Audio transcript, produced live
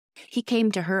He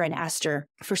came to her and asked her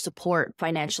for support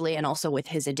financially and also with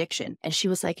his addiction. And she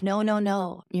was like, no, no,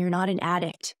 no, you're not an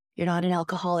addict. You're not an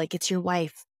alcoholic. It's your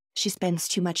wife. She spends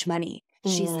too much money.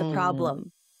 She's the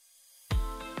problem.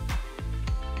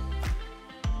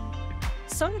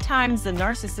 Sometimes the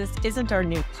narcissist isn't our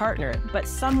new partner, but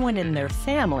someone in their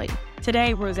family.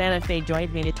 Today, Rossana Faye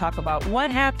joined me to talk about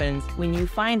what happens when you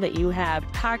find that you have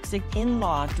toxic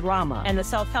in-law drama. And the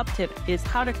self-help tip is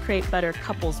how to create better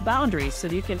couples boundaries so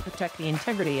that you can protect the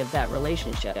integrity of that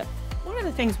relationship. One of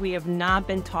the things we have not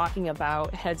been talking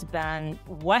about has been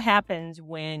what happens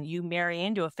when you marry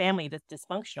into a family that's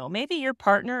dysfunctional. Maybe your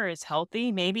partner is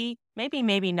healthy, maybe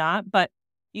not, but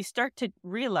you start to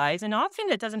realize, and often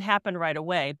it doesn't happen right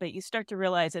away, but you start to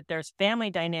realize that there's family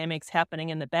dynamics happening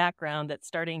in the background that's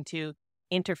starting to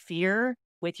interfere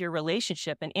with your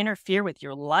relationship and interfere with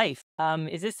your life.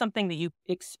 Is this something that you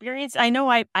experienced? I know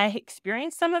I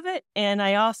experienced some of it, and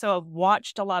I also have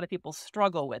watched a lot of people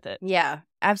struggle with it. Yeah,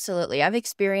 absolutely. I've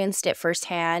experienced it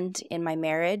firsthand in my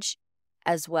marriage,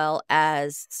 as well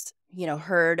as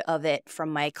heard of it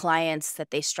from my clients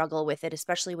that they struggle with it,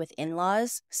 especially with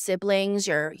in-laws, siblings,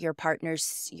 your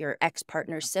partner's, your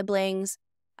ex-partner's siblings,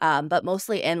 but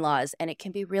mostly in-laws. And it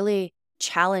can be really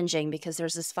challenging because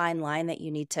there's this fine line that you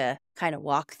need to kind of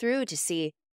walk through to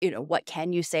see, what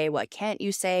can you say? What can't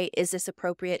you say? Is this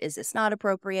appropriate? Is this not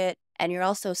appropriate? And you're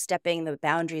also stepping the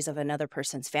boundaries of another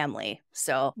person's family.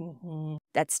 So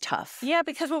that's tough. Yeah,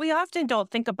 because what we often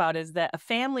don't think about is that a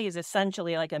family is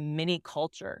essentially like a mini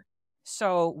culture.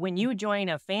 So when you join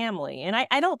a family, and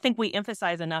I don't think we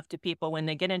emphasize enough to people when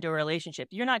they get into a relationship,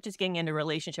 you're not just getting into a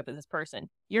relationship with this person,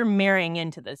 you're marrying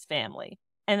into this family.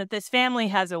 And that this family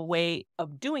has a way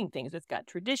of doing things. It's got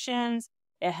traditions,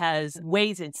 it has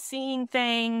ways of seeing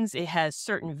things, it has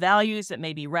certain values that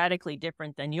may be radically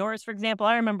different than yours. For example,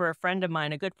 I remember a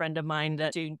good friend of mine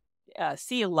that to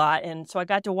see a lot. And so I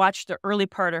got to watch the early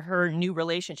part of her new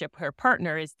relationship. Her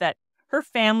partner is that her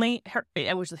family,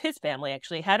 it was his family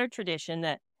actually, had a tradition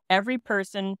that every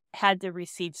person had to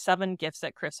receive 7 gifts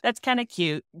at Christmas. That's kind of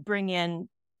cute. Bring in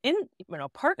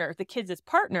partner, the kids as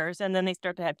partners, and then they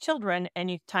start to have children, and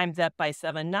you times that by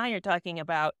 7. Now you're talking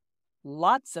about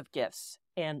lots of gifts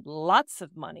and lots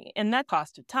of money. And that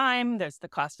cost of time, there's the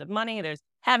cost of money, there's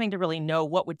having to really know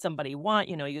what would somebody want.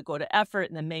 You go to effort,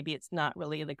 and then maybe it's not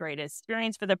really the greatest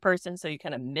experience for the person, so you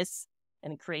kind of miss,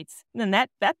 and it creates, and then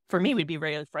that for me would be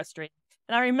really frustrating.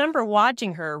 And I remember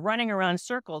watching her running around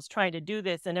circles trying to do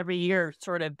this, and every year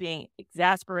sort of being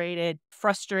exasperated,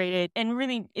 frustrated, and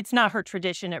really it's not her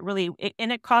tradition.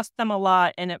 It cost them a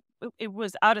lot, and it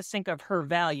was out of sync of her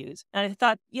values. And I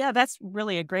thought, yeah, that's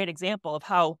really a great example of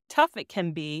how tough it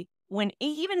can be when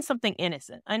even something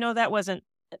innocent. I know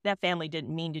that family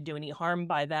didn't mean to do any harm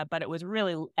by that, but it was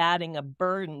really adding a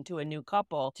burden to a new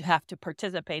couple to have to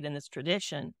participate in this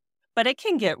tradition. But it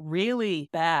can get really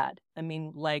bad. I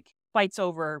mean, like fights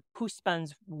over who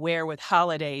spends where with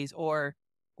holidays, or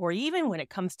even when it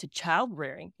comes to child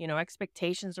rearing,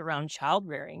 expectations around child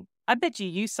rearing. I bet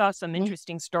you saw some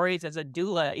interesting stories as a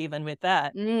doula, even with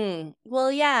that.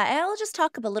 Well, yeah, and I'll just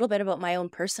talk a little bit about my own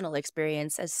personal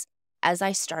experience. As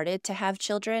I started to have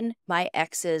children, my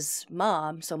ex's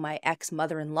mom, so my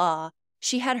ex-mother-in-law,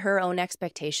 she had her own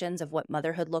expectations of what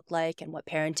motherhood looked like and what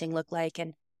parenting looked like,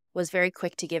 and was very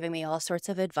quick to giving me all sorts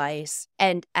of advice.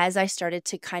 And as I started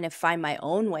to kind of find my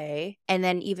own way, and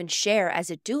then even share as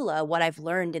a doula what I've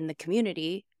learned in the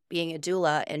community, being a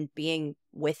doula and being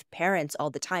with parents all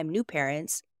the time, new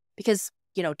parents, because,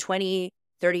 20,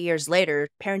 30 years later,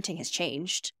 parenting has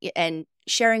changed. And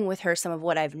sharing with her some of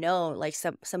what I've known, like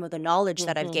some of the knowledge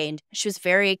that I've gained, she was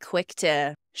very quick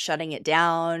to shutting it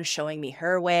down, showing me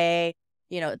her way.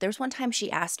 There's one time she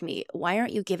asked me, why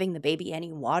aren't you giving the baby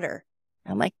any water?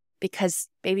 I'm like, because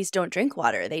babies don't drink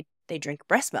water. They drink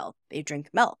breast milk. They drink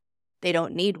milk. They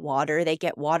don't need water. They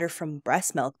get water from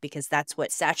breast milk because that's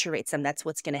what saturates them. That's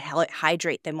what's going to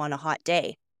hydrate them on a hot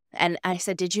day. And I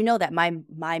said, did you know that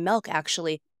my milk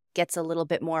actually gets a little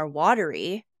bit more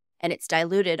watery and it's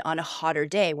diluted on a hotter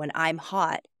day when I'm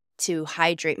hot to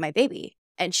hydrate my baby?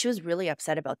 And she was really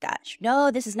upset about that. No,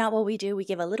 this is not what we do. We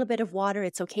give a little bit of water.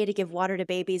 It's okay to give water to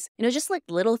babies. Just like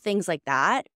little things like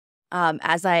that.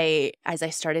 As I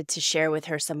started to share with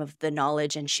her some of the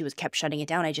knowledge and she kept shutting it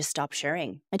down, I just stopped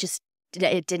sharing.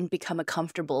 It didn't become a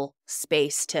comfortable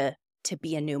space to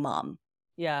be a new mom.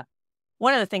 Yeah.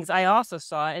 One of the things I also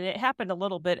saw, and it happened a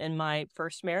little bit in my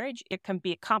first marriage, it can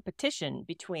be a competition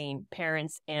between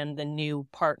parents and the new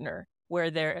partner, where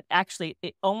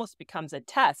it almost becomes a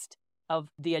test of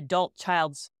the adult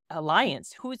child's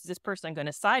alliance. Who is this person going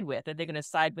to side with? Are they going to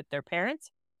side with their parents?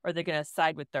 or they're going to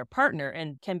side with their partner,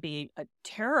 and can be a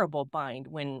terrible bind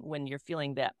when you're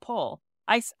feeling that pull.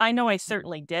 I know I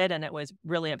certainly did, and it was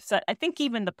really upset. I think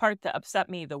even the part that upset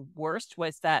me the worst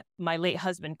was that my late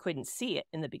husband couldn't see it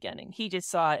in the beginning. He just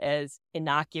saw it as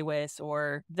innocuous,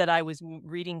 or that I was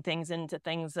reading things into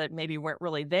things that maybe weren't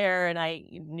really there. And I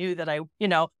knew that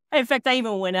in fact, I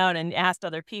even went out and asked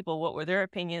other people what were their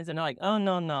opinions, and they're like, oh,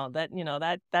 no,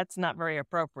 that's not very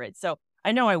appropriate. So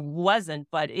I know I wasn't,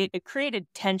 but it created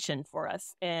tension for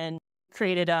us, and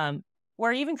created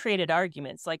or even created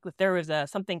arguments. Like if there was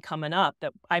something coming up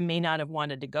that I may not have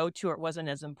wanted to go to, or it wasn't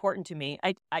as important to me,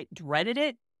 I dreaded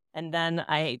it. And then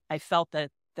I felt the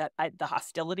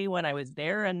hostility when I was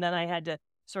there. And then I had to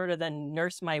sort of then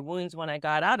nurse my wounds when I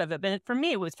got out of it. But for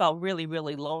me, it felt really,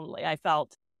 really lonely. I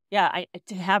felt,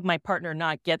 to have my partner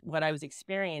not get what I was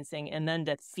experiencing, and then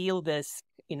to feel this,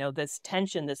 this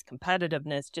tension, this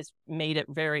competitiveness, just made it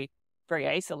very, very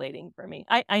isolating for me.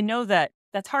 I know that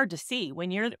that's hard to see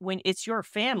when it's your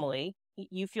family.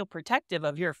 You feel protective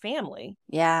of your family.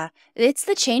 Yeah. It's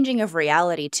the changing of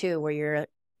reality too, where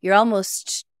you're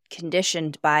almost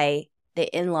conditioned by the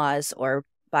in-laws or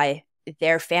by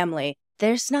their family.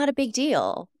 There's not a big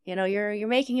deal. You're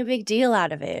making a big deal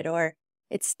out of it, or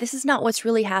this is not what's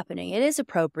really happening. It is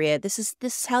appropriate. This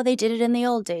is how they did it in the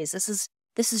old days. This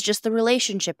is just the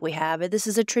relationship we have. This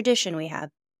is a tradition we have.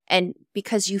 And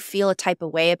because you feel a type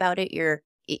of way about it,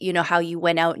 how you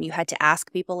went out and you had to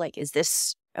ask people, like, is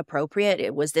this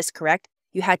appropriate? Was this correct?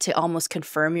 You had to almost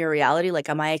confirm your reality. Like,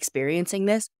 am I experiencing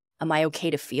this? Am I okay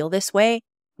to feel this way?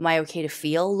 Am I okay to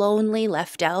feel lonely,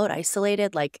 left out,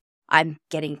 isolated? Like I'm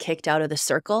getting kicked out of the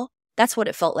circle? That's what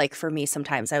it felt like for me.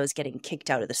 Sometimes I was getting kicked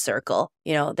out of the circle.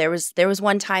 There was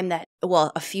one time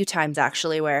a few times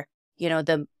actually, where,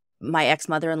 my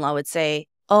ex-mother-in-law would say,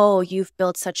 oh, you've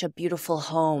built such a beautiful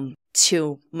home,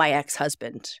 to my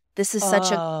ex-husband. This is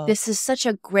such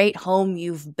a great home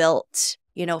you've built,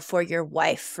 for your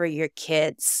wife, for your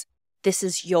kids. This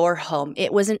is your home.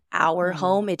 It wasn't our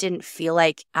home. It didn't feel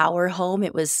like our home.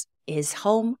 It was his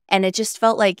home. And it just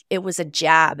felt like it was a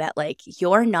jab at, like,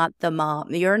 you're not the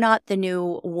mom. You're not the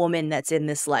new woman that's in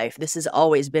this life. This has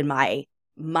always been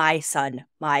my son,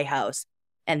 my house.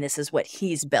 And this is what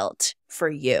he's built for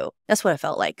you. That's what it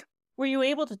felt like. Were you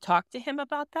able to talk to him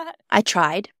about that? I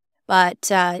tried.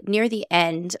 But near the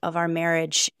end of our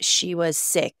marriage, she was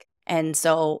sick. And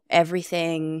so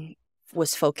everything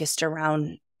was focused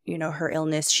around, her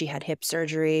illness. She had hip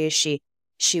surgery. She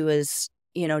was,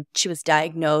 she was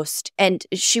diagnosed, and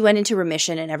she went into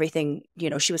remission and everything,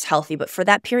 she was healthy. But for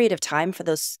that period of time, for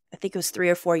those, I think it was 3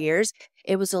 or 4 years,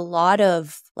 it was a lot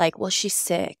of like, well, she's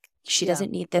sick. She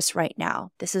doesn't need this right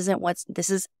now.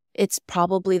 It's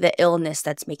probably the illness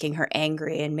that's making her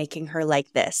angry and making her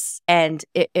like this. And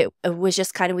it was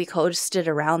just kind of, we coasted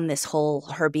around this whole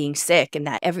her being sick, and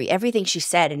that everything she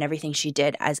said and everything she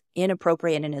did, as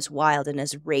inappropriate and as wild and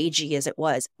as ragey as it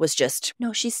was just,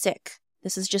 no, she's sick.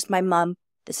 This is just my mom.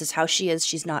 This is how she is.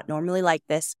 She's not normally like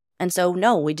this. And so,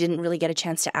 no, we didn't really get a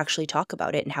chance to actually talk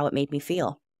about it and how it made me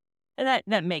feel. And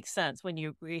that makes sense. When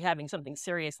you're having something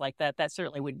serious like that, that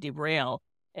certainly would derail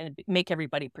and make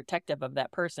everybody protective of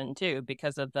that person too,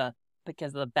 because of the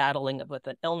battling with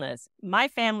an illness. My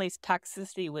family's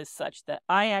toxicity was such that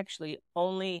I actually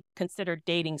only considered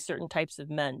dating certain types of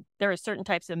men. There are certain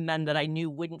types of men that I knew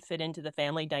wouldn't fit into the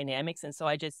family dynamics, and so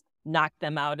I just knocked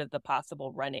them out of the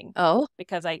possible running. Oh?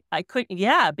 Because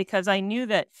because I knew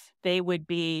that they would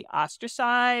be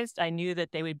ostracized. I knew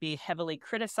that they would be heavily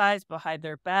criticized behind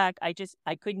their back.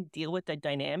 I couldn't deal with the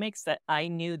dynamics that I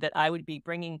knew that I would be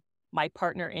bringing my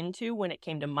partner into when it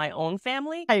came to my own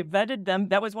family. I vetted them.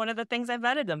 That was one of the things I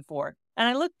vetted them for. And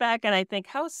I look back and I think,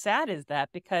 how sad is that?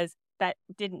 Because that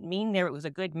didn't mean it was a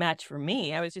good match for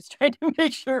me. I was just trying to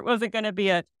make sure it wasn't going to be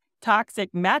a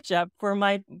toxic matchup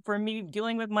for me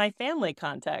dealing with my family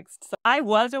context. So I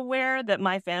was aware that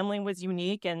my family was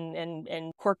unique and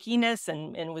quirkiness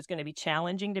and was going to be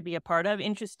challenging to be a part of.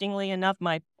 Interestingly enough,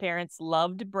 my parents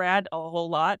loved Brad a whole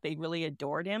lot. They really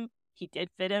adored him. He did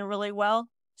fit in really well.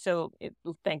 So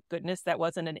thank goodness that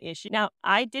wasn't an issue. Now,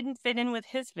 I didn't fit in with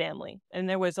his family, and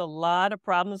there was a lot of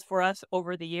problems for us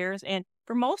over the years. And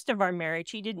for most of our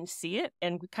marriage, he didn't see it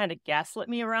and kind of gaslit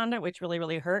me around it, which really,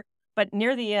 really hurt. But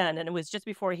near the end, and it was just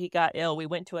before he got ill, we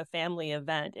went to a family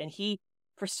event, and he,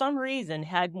 for some reason,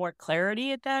 had more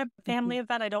clarity at that family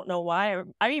event. I don't know why.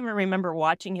 I even remember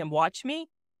watching him watch me,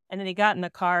 and then he got in the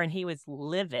car and he was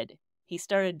livid. He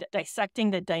started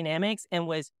dissecting the dynamics and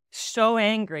was so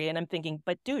angry. And I'm thinking,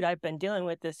 but dude, I've been dealing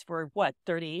with this for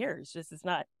 30 years. This is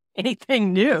not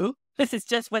anything new. This is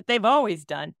just what they've always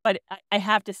done. But I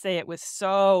have to say it was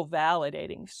so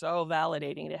validating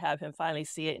to have him finally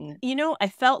see it. And, I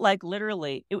felt like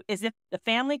literally as if the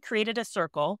family created a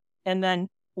circle and then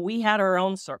we had our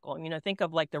own circle. Think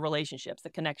of like the relationships, the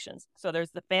connections. So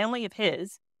there's the family of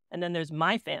his, and then there's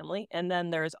my family, and then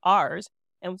there's ours.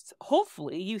 And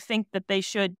hopefully you think that they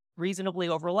should reasonably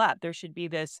overlap. There should be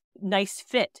this nice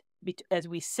fit as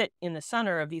we sit in the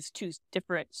center of these two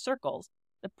different circles.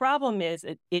 The problem is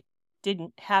it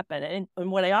didn't happen.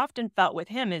 And what I often felt with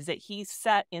him is that he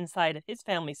sat inside of his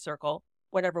family circle,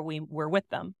 whatever we were with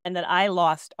them, and that I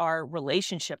lost our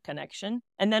relationship connection.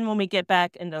 And then when we get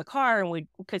back in the car,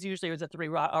 because usually it was a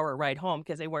 3-hour ride home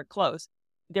because they weren't close,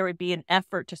 there would be an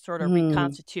effort to sort of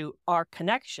reconstitute our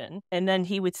connection. And then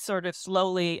he would sort of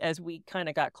slowly, as we kind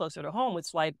of got closer to home, would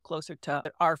slide closer to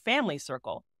our family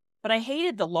circle. But I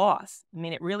hated the loss. I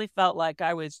mean, it really felt like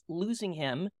I was losing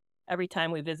him every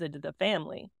time we visited the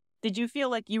family. Did you feel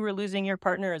like you were losing your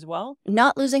partner as well?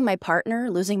 Not losing my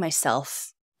partner, losing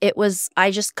myself.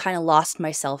 I just kind of lost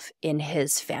myself in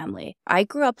his family. I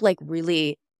grew up like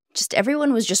really,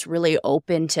 everyone was just really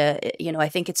open to, I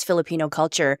think it's Filipino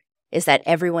culture is that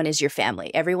everyone is your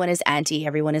family. Everyone is auntie,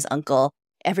 everyone is uncle,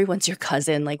 everyone's your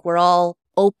cousin. Like we're all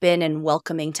open and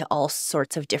welcoming to all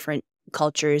sorts of different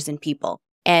cultures and people.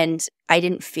 And I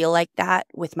didn't feel like that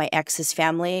with my ex's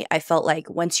family. I felt like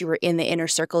once you were in the inner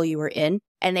circle, you were in,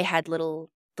 and they had little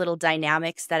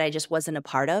dynamics that I just wasn't a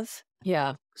part of.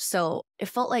 Yeah. So it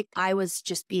felt like I was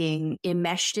just being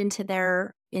enmeshed into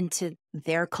their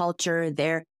culture,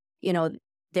 their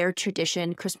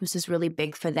tradition. Christmas is really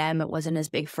big for them. It wasn't as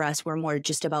big for us. We're more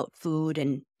just about food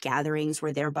and gatherings,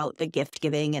 where they're about the gift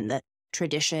giving and the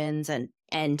traditions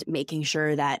and making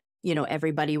sure that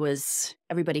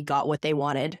everybody got what they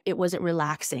wanted. It wasn't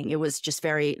relaxing. It was just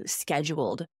very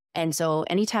scheduled. And so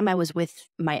anytime I was with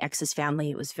my ex's family,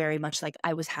 it was very much like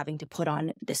I was having to put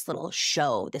on this little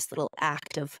show, this little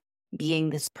act of being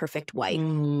this perfect wife.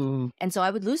 And so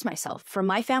I would lose myself. For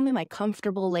my family, my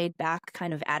comfortable, laid back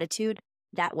kind of attitude,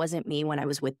 that wasn't me when I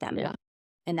was with them. Yeah.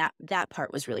 And that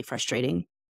part was really frustrating.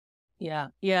 Yeah.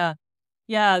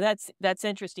 That's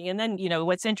interesting. And then,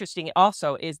 what's interesting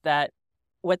also is that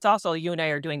what's also you and I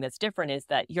are doing that's different is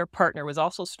that your partner was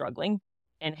also struggling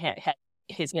and had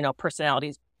his,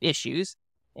 personality issues.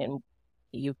 And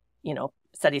you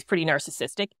said he's pretty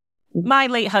narcissistic. My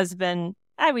late husband,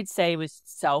 I would say, was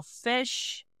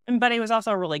selfish, but he was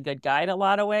also a really good guy in a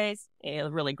lot of ways. He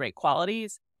had really great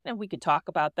qualities. And we could talk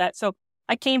about that. So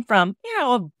I came from,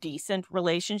 a decent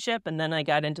relationship, and then I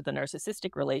got into the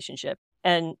narcissistic relationship.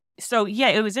 And so,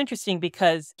 it was interesting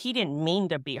because he didn't mean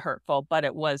to be hurtful, but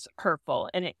it was hurtful.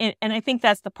 And I think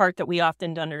that's the part that we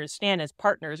often don't understand as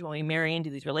partners when we marry into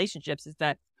these relationships is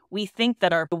that we think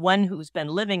that the one who's been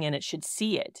living in it should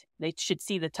see it. They should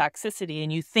see the toxicity,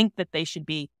 and you think that they should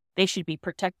be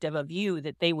protective of you,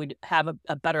 that they would have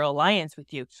a better alliance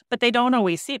with you. But they don't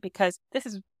always see it because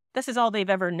this is all they've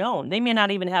ever known. They may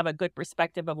not even have a good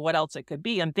perspective of what else it could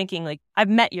be. I'm thinking like, I've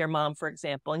met your mom, for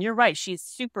example, and you're right. She's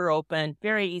super open,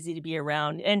 very easy to be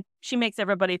around, and she makes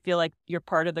everybody feel like you're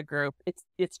part of the group.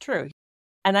 It's true.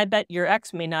 And I bet your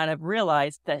ex may not have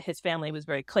realized that his family was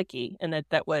very cliquey and that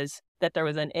there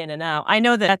was an in and out. I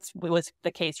know that was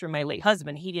the case for my late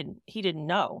husband. He didn't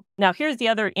know. Now, here's the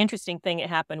other interesting thing that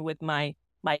happened with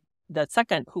the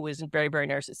second, who was very, very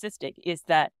narcissistic, is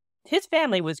that his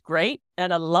family was great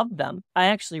and I loved them. I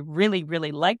actually really,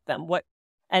 really liked them.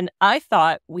 And I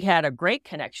thought we had a great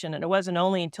connection. And it wasn't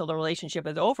only until the relationship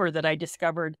was over that I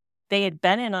discovered they had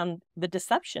been in on the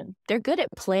deception. They're good at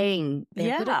playing.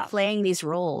 They're good at playing these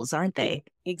roles, aren't they?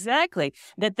 Exactly.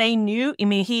 That they knew. I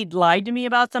mean, he'd lied to me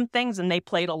about some things and they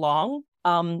played along.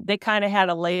 They kind of had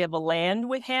a lay of the land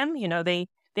with him. I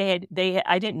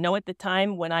didn't know at the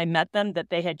time when I met them that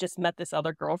they had just met this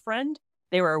other girlfriend.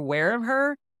 They were aware of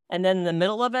her. And then in the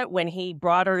middle of it, when he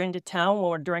brought her into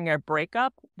town during our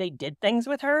breakup, they did things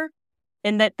with her,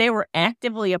 and that they were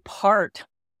actively a part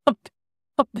of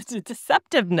the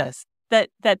deceptiveness.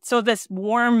 So this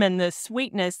warmth and this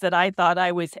sweetness that I thought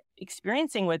I was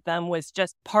experiencing with them was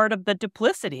just part of the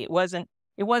duplicity. It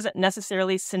wasn't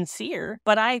necessarily sincere,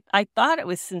 but I thought it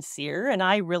was sincere, and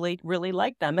I really, really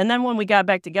liked them. And then when we got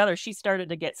back together, she started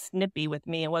to get snippy with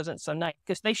me. It wasn't so nice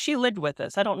because she lived with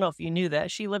us. I don't know if you knew that.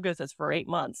 She lived with us for 8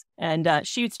 months, and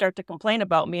she would start to complain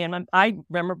about me. And I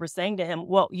remember saying to him,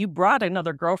 "Well, you brought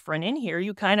another girlfriend in here.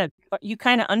 You kind of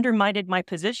undermined my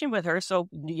position with her. So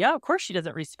yeah, of course she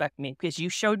doesn't respect me because you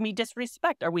showed me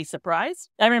disrespect. Are we surprised?"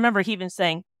 I remember he even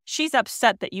saying, "She's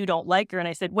upset that you don't like her." And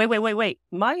I said, wait.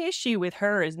 My issue with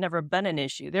her has never been an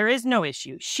issue. There is no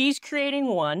issue. She's creating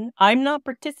one. I'm not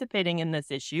participating in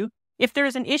this issue. If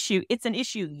there's an issue, it's an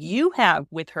issue you have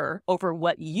with her over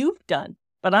what you've done.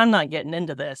 But I'm not getting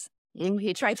into this.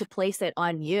 He tried to place it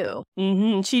on you.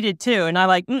 She did too. And I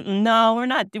like, no, we're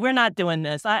not doing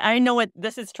this. I know it.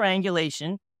 This is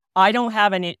triangulation. I don't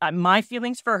have any, my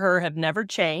feelings for her have never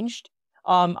changed.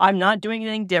 I'm not doing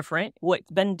anything different. What's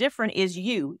been different is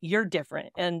you're different.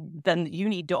 And then you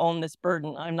need to own this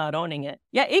burden. I'm not owning it.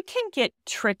 Yeah, it can get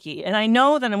tricky. And I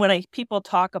know that when people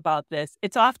talk about this,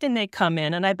 it's often they come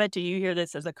in, and I bet you hear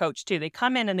this as a coach too. They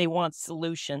come in and they want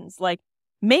solutions like,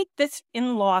 make this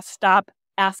in-law stop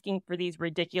asking for these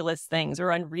ridiculous things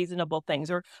or unreasonable things,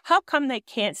 or how come they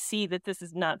can't see that this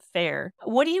is not fair?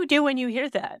 What do you do when you hear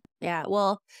that? Yeah,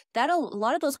 well, a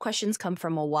lot of those questions come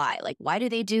from a why. Like, why do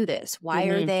they do this? Why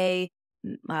are they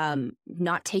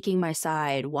not taking my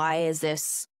side? Why is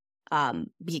this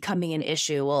becoming an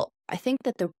issue? Well, I think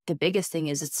that the biggest thing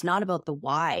is it's not about the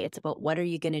why. It's about what are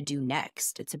you going to do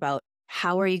next? It's about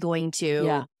how are you going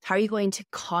to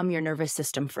calm your nervous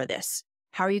system for this?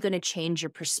 How are you going to change your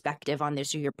perspective on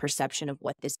this or your perception of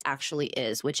what this actually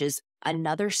is, which is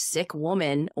another sick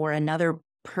woman or another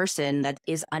person that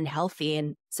is unhealthy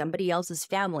in somebody else's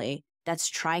family that's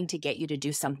trying to get you to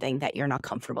do something that you're not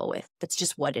comfortable with. That's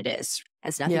just what it is. It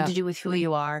has nothing to do with who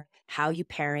you are, how you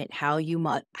parent, how you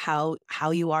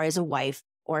are as a wife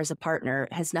or as a partner.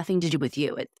 It has nothing to do with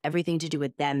you. It's everything to do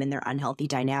with them and their unhealthy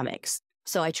dynamics.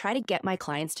 So I try to get my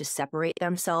clients to separate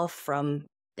themselves from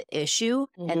the issue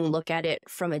and look at it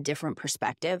from a different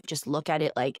perspective. Just look at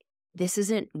it like, this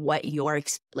isn't what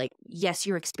yes,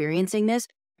 you're experiencing this,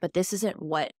 but this isn't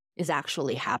what is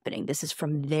actually happening. This is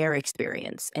from their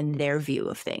experience and their view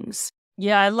of things.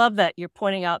 Yeah, I love that you're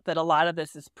pointing out that a lot of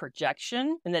this is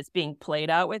projection and that's being played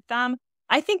out with them.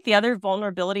 I think the other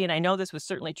vulnerability, and I know this was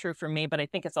certainly true for me, but I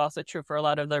think it's also true for a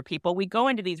lot of other people, we go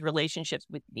into these relationships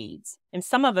with needs. And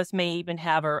some of us may even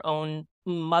have our own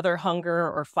mother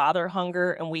hunger or father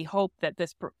hunger, and we hope that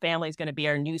this family is going to be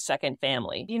our new second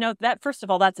family. That, first of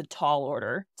all, that's a tall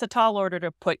order. It's a tall order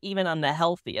to put even on the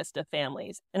healthiest of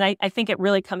families. And I think it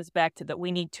really comes back to that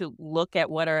we need to look at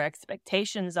what our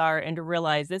expectations are and to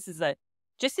realize this is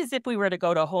just as if we were to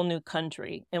go to a whole new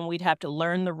country and we'd have to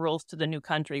learn the rules to the new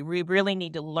country, we really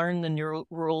need to learn the new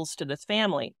rules to this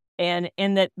family. And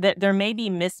that there may be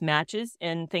mismatches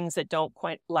and things that don't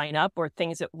quite line up or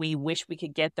things that we wish we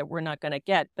could get that we're not going to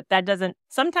get. But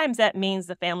sometimes that means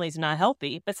the family's not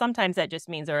healthy, but sometimes that just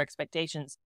means our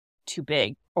expectations too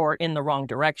big or in the wrong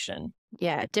direction.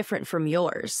 Yeah, different from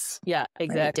yours. Yeah,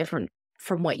 exactly. Right? Different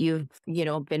from what you've,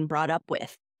 been brought up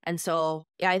with. And so,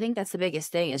 yeah, I think that's the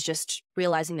biggest thing is just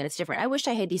realizing that it's different. I wish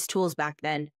I had these tools back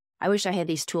then. I wish I had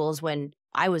these tools when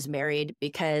I was married,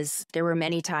 because there were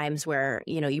many times where,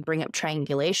 you bring up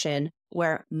triangulation,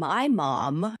 where my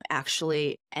mom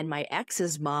actually and my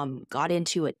ex's mom got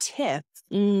into a tiff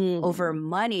over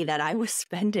money that I was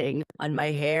spending on my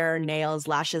hair, nails,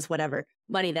 lashes, whatever,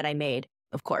 money that I made,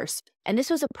 of course. And this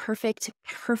was a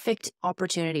perfect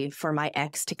opportunity for my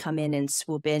ex to come in and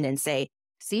swoop in and say,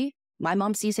 see, my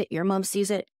mom sees it, your mom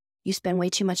sees it, you spend way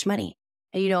too much money.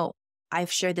 And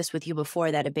I've shared this with you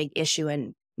before, that a big issue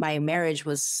in my marriage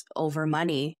was over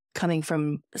money, coming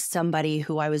from somebody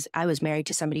who I was married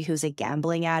to somebody who's a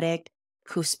gambling addict,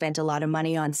 who spent a lot of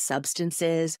money on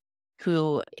substances,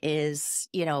 who is,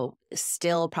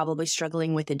 still probably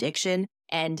struggling with addiction.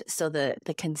 And so the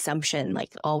consumption,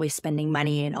 like always spending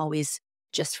money and always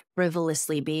just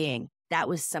frivolously being, that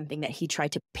was something that he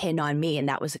tried to pin on me. And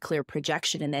that was a clear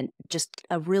projection. And then just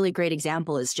a really great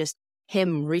example is just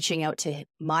him reaching out to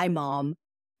my mom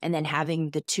and then having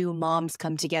the two moms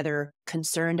come together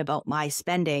concerned about my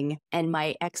spending. And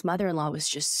my ex-mother-in-law was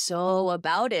just so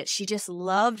about it. She just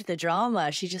loved the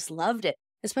drama. She just loved it,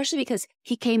 especially because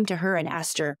he came to her and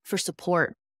asked her for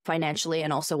support financially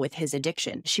and also with his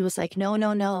addiction. She was like,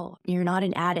 no, you're not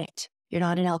an addict. You're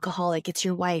not an alcoholic. It's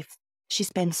your wife. She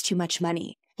spends too much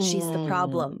money. She's the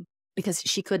problem, because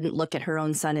she couldn't look at her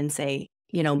own son and say,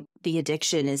 the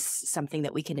addiction is something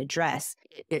that we can address.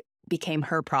 It became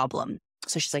her problem.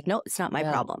 So she's like, no, it's not my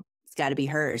problem. It's got to be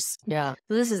hers. Yeah.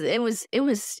 So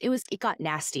it got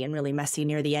nasty and really messy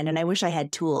near the end. And I wish I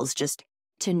had tools just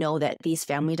to know that these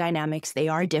family dynamics, they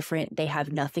are different. They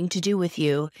have nothing to do with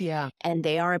you. Yeah. And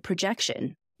they are a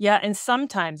projection. Yeah. And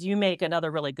sometimes you make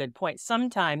another really good point.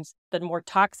 Sometimes the more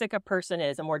toxic a person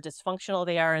is, the more dysfunctional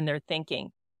they are in their thinking,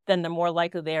 then the more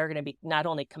likely they are going to be not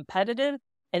only competitive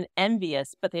and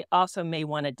envious, but they also may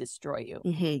want to destroy you.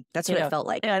 Mm-hmm. That's what it felt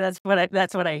like. Yeah, that's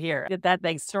what I hear.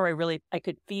 That story really, I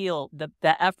could feel the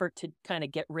effort to kind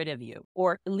of get rid of you,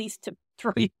 or at least to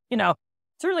throw you,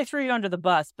 certainly throw you under the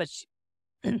bus, but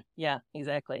Yeah,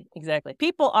 exactly. Exactly.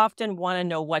 People often want to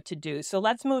know what to do. So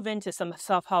let's move into some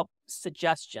self-help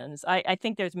suggestions. I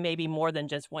think there's maybe more than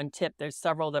just one tip. There's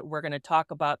several that we're going to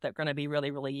talk about that are going to be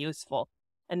really, really useful.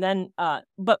 And then,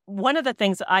 but one of the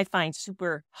things that I find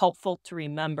super helpful to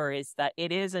remember is that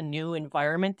it is a new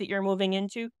environment that you're moving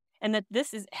into, and that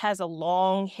has a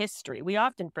long history. We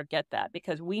often forget that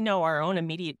because we know our own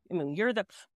immediate. I mean, you're the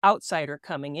outsider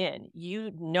coming in.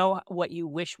 You know what you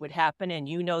wish would happen, and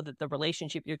you know that the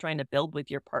relationship you're trying to build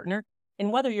with your partner,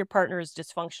 and whether your partner is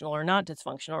dysfunctional or not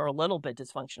dysfunctional or a little bit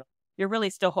dysfunctional, you're really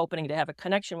still hoping to have a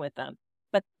connection with them.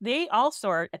 But they also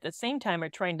are at the same time are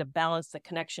trying to balance the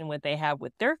connection what they have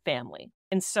with their family.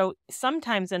 And so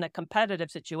sometimes in a competitive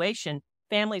situation,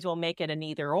 families will make it an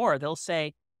either or. They'll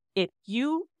say, if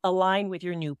you align with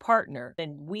your new partner,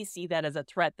 then we see that as a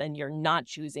threat, then you're not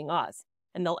choosing us.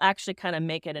 And they'll actually kind of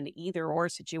make it an either or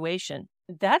situation.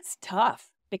 That's tough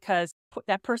because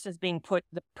that person is being put,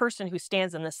 the person who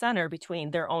stands in the center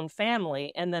between their own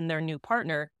family and then their new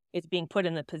partner is being put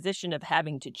in the position of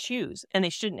having to choose, and they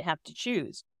shouldn't have to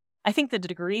choose. I think the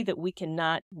degree that we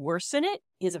cannot worsen it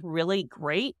is really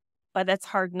great, but that's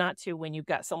hard not to when you've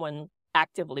got someone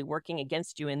actively working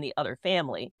against you in the other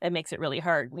family. That makes it really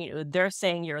hard. You know, they're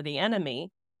saying you're the enemy,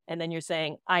 and then you're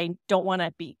saying, I don't want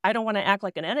to act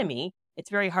like an enemy. It's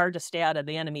very hard to stay out of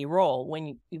the enemy role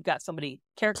when you've got somebody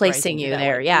Placing characterizing you you that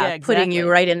there. way. Yeah. Yeah, Putting you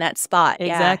exactly. right in that spot. Yeah.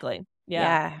 Exactly. Yeah.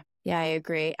 Yeah. Yeah, I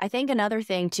agree. I think another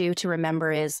thing too to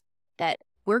remember is that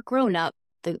we're grown up.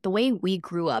 The way we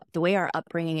grew up, the way our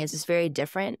upbringing is very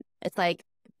different. It's like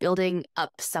building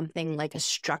up something like a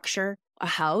structure, a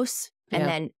house, and Yeah.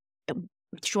 then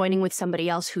joining with somebody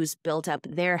else who's built up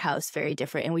their house very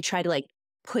different. And we try to like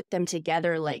put them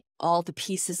together, like all the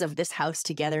pieces of this house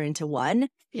together into one.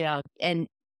 Yeah. And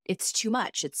it's too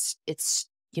much. It's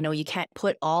you can't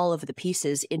put all of the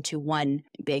pieces into one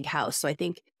big house. So I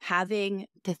think having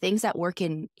the things that work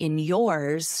in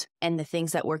yours and the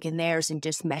things that work in theirs and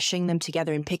just meshing them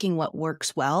together and picking what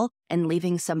works well and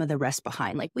leaving some of the rest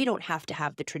behind. Like we don't have to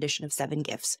have the tradition of 7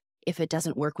 gifts if it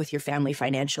doesn't work with your family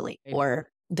financially or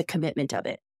the commitment of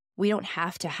it. We don't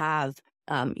have to have,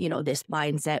 this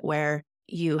mindset where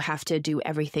you have to do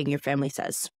everything your family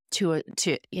says to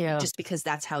just because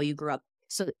that's how you grew up.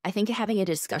 So I think having a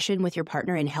discussion with your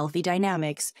partner in healthy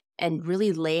dynamics and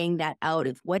really laying that out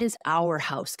of what is our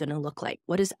house going to look like?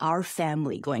 What is our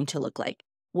family going to look like?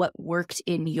 What worked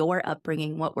in your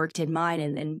upbringing? What worked in mine?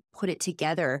 And then put it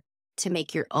together to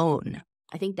make your own.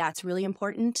 I think that's really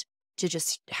important to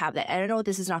just have that. I don't know,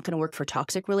 this is not going to work for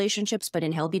toxic relationships, but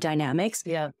in healthy dynamics,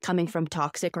 coming from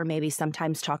toxic or maybe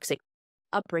sometimes toxic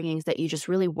upbringings, that you just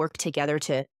really work together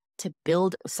to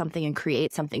build something and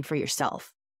create something for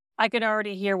yourself. I can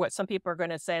already hear what some people are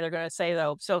going to say. They're going to say,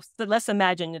 though, so let's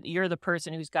imagine that you're the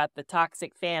person who's got the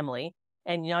toxic family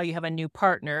and now you have a new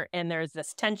partner and there's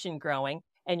this tension growing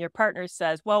and your partner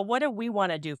says, well, what do we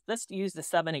want to do? Let's use the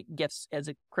 7 gifts as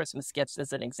a Christmas gifts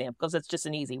as an example, because it's just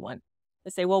an easy one. They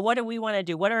say, well, what do we want to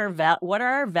do? What are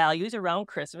our values around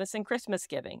Christmas and Christmas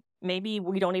giving? Maybe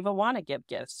we don't even want to give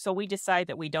gifts. So we decide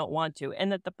that we don't want to.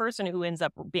 And that the person who ends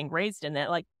up being raised in that,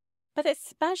 like, but it's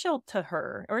special to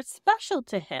her, or it's special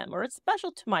to him, or it's special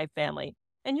to my family.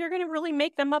 And you're going to really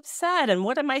make them upset. And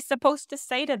what am I supposed to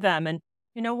say to them? And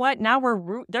you know what? Now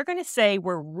they're going to say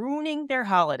we're ruining their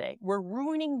holiday. We're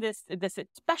ruining this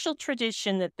special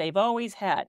tradition that they've always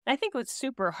had. And I think it's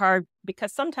super hard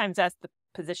because sometimes that's the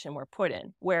position we're put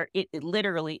in, where it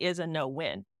literally is a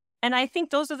no-win. And I think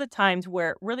those are the times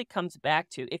where it really comes back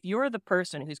to, if you're the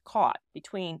person who's caught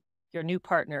between your new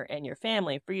partner and your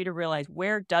family, for you to realize,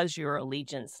 where does your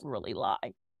allegiance really lie?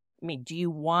 I mean, do you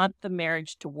want the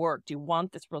marriage to work? Do you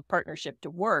want this real partnership to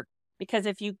work? Because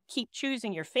if you keep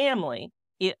choosing your family,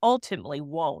 it ultimately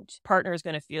won't. Partner is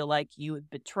going to feel like you have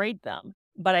betrayed them.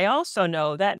 But I also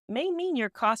know that may mean you're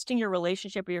costing your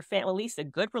relationship with your family, at least a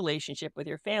good relationship with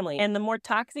your family. And the more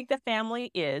toxic the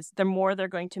family is, the more they're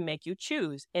going to make you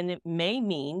choose. And it may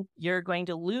mean you're going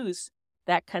to lose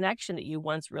that connection that you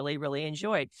once really, really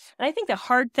enjoyed. And I think the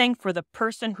hard thing for the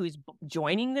person who's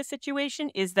joining the situation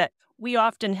is that we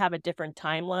often have a different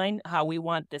timeline, how we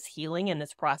want this healing and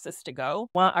this process to go.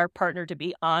 We want our partner to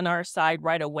be on our side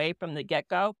right away from the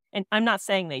get-go. And I'm not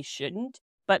saying they shouldn't,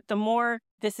 but the more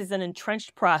this is an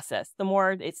entrenched process, the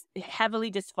more it's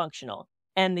heavily dysfunctional.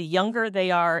 And the younger they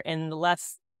are and the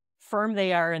less firm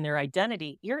they are in their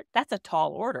identity, that's a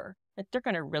tall order. They're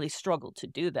going to really struggle to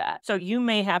do that. So you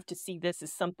may have to see this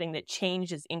as something that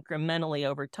changes incrementally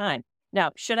over time.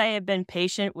 Now, should I have been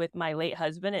patient with my late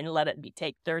husband and let it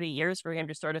take 30 years for him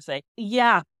to sort of say,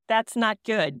 yeah, that's not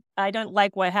good. I don't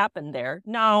like what happened there.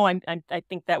 No, I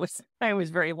think I was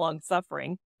very long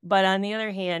suffering. But on the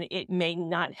other hand, it may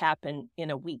not happen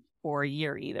in a week or a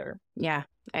year either. Yeah,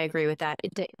 I agree with that.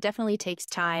 It definitely takes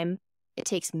time. It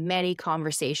takes many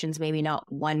conversations, maybe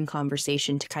not one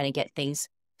conversation to kind of get things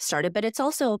started, but it's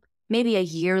also maybe a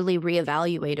yearly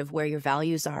reevaluate of where your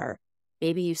values are.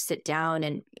 Maybe you sit down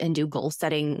and do goal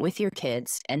setting with your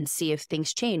kids and see if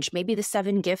things change. Maybe the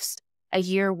 7 gifts a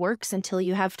year works until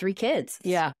you have 3 kids.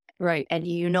 Yeah, right. And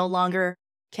you no longer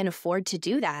can afford to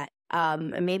do that.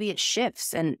 And maybe it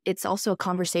shifts, and it's also a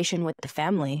conversation with the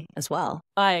family as well.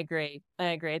 I agree.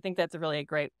 I think that's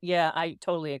I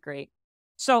totally agree.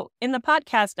 So in the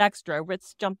podcast extra,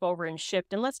 let's jump over and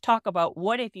shift and let's talk about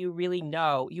what if you really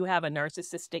know you have a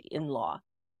narcissistic in-law,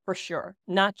 for sure.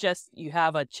 Not just you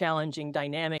have a challenging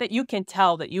dynamic, that you can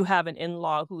tell that you have an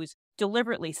in-law who's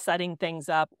deliberately setting things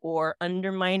up or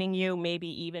undermining you, maybe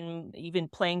even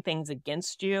playing things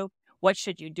against you. What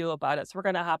should you do about it? So we're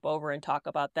going to hop over and talk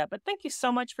about that. But thank you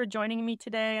so much for joining me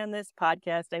today on this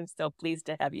podcast. I'm so pleased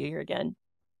to have you here again.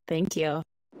 Thank you.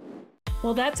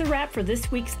 Well, that's a wrap for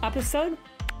this week's episode.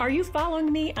 Are you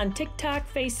following me on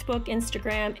TikTok, Facebook,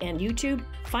 Instagram, and YouTube?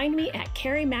 Find me at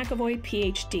Kerry McAvoy,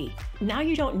 Ph.D. Now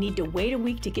you don't need to wait a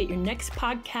week to get your next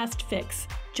podcast fix.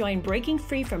 Join Breaking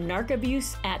Free from Narc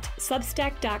Abuse at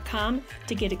Substack.com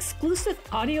to get exclusive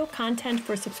audio content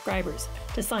for subscribers.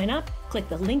 To sign up, click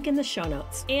the link in the show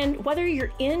notes. And whether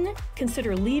you're in,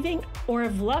 consider leaving, or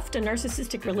have left a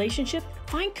narcissistic relationship,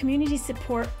 find community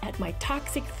support at my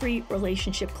Toxic Free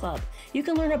Relationship Club. You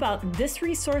can learn about this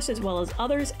resource as well as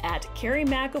others at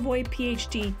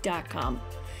KerryMcAvoyPhD.com.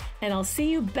 And I'll see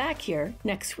you back here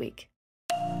next week.